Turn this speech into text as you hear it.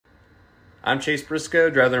I'm Chase Briscoe,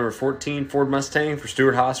 driver number 14 Ford Mustang for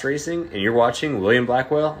Stewart Haas Racing, and you're watching William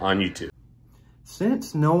Blackwell on YouTube.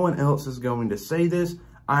 Since no one else is going to say this,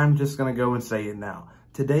 I'm just going to go and say it now.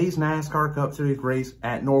 Today's NASCAR Cup Series race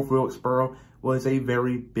at North Wilkesboro was a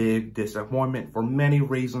very big disappointment for many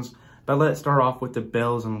reasons, but let's start off with the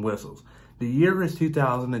bells and whistles. The year is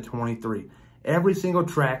 2023. Every single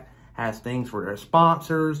track has things for their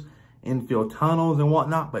sponsors, infield tunnels and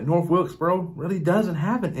whatnot, but North Wilkesboro really doesn't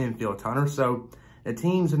have an infield tunnel. So the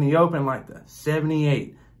teams in the open like the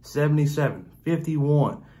 78, 77,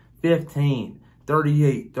 51, 15,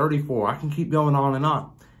 38, 34, I can keep going on and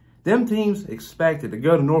on. Them teams expected to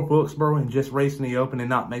go to North Wilkesboro and just race in the open and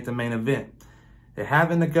not make the main event. They're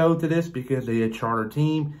having to go to this because they're a charter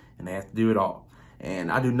team and they have to do it all.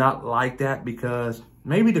 And I do not like that because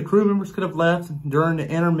maybe the crew members could have left during the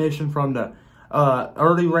intermission from the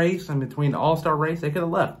early race and between the all-star race. They could have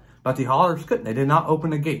left, but the haulers couldn't. They did not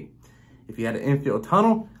open the gate. If you had an infield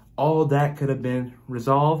tunnel, all that could have been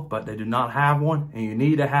resolved, but they do not have one, and you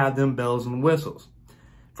need to have them bells and whistles.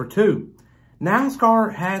 For two,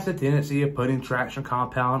 NASCAR has a tendency of putting traction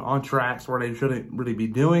compound on tracks where they shouldn't really be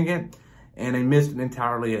doing it, and they missed it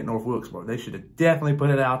entirely at North Wilkesboro. They should have definitely put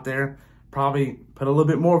it out there, probably put a little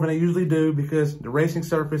bit more than they usually do, because the racing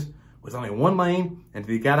surface was only one lane, and if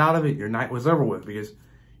you got out of it, your night was over with, because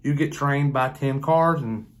you get trained by 10 cars,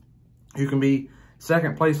 and you can be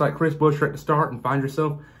second place like Chris Buescher at the start and find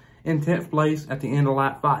yourself in 10th place at the end of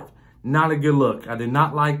lap 5. Not a good look. I did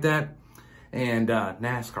not like that. And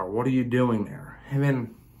NASCAR, what are you doing there? And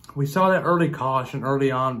then we saw that early caution early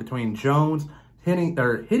on between Jones hitting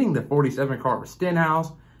the 47 car with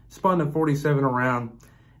Stenhouse, spun the 47 around.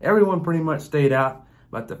 Everyone pretty much stayed out,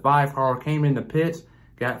 but the 5 car came into pits,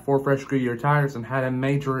 got 4 fresh Goodyear tires, and had a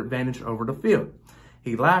major advantage over the field.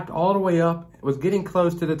 He lapped all the way up, was getting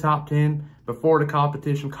close to the top 10 before the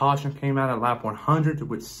competition caution came out at lap 100,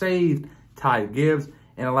 which saved Ty Gibbs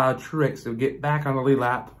and allowed Truex to get back on the lead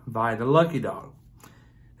lap via the lucky dog.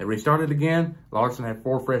 They restarted again. Larson had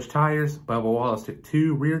 4 fresh tires. Bubba Wallace took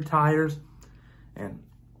 2 rear tires, and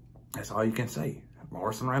that's all you can say.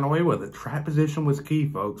 Larson ran away with it. Track position was key,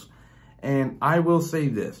 folks. And I will say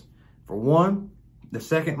this. For one, the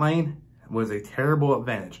second lane was a terrible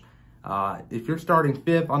advantage. If you're starting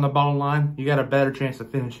 5th on the bottom line, you got a better chance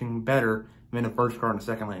of finishing better than the first car in the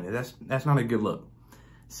second lane. That's not a good look.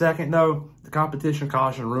 Second, though, the competition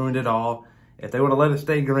caution ruined it all. If they would have let it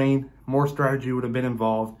stay green, more strategy would have been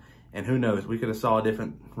involved. And who knows, we could have saw a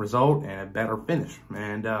different result and a better finish.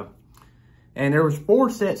 And there was 4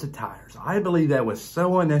 sets of tires. I believe that was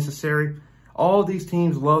so unnecessary. All these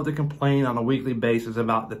teams love to complain on a weekly basis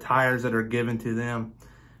about the tires that are given to them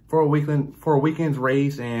for a weekend's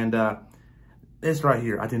race, and this right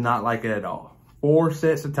here, I did not like it at all. 4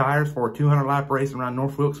 sets of tires for a 200-lap race around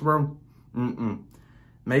North Wilkesboro?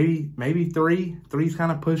 Maybe 3. 3's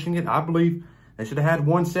kind of pushing it. I believe they should have had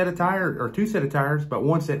 1 set of tires, or 2 sets of tires, but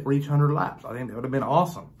 1 set for each 100 laps. I think that would have been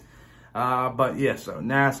awesome. But yes, so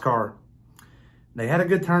NASCAR, they had a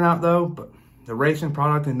good turnout though, but the racing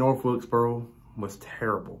product in North Wilkesboro was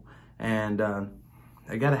terrible. And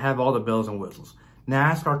they got to have all the bells and whistles.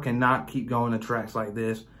 NASCAR cannot keep going to tracks like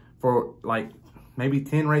this for like maybe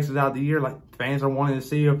 10 races out of the year. Like fans are wanting to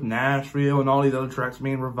see of Nashville and all these other tracks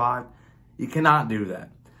being revived. You cannot do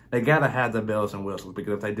that. They got to have the bells and whistles,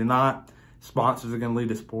 because if they do not, sponsors are going to lead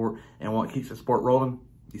the sport. And what keeps the sport rolling?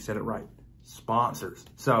 You said it right. Sponsors.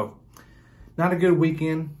 So not a good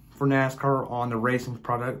weekend for NASCAR on the racing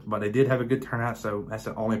product, but they did have a good turnout, so that's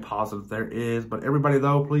the only positive there is. But everybody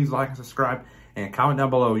though, please like and subscribe and comment down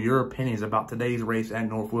below your opinions about today's race at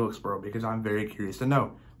North Wilkesboro, because I'm very curious to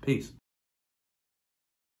know. Peace.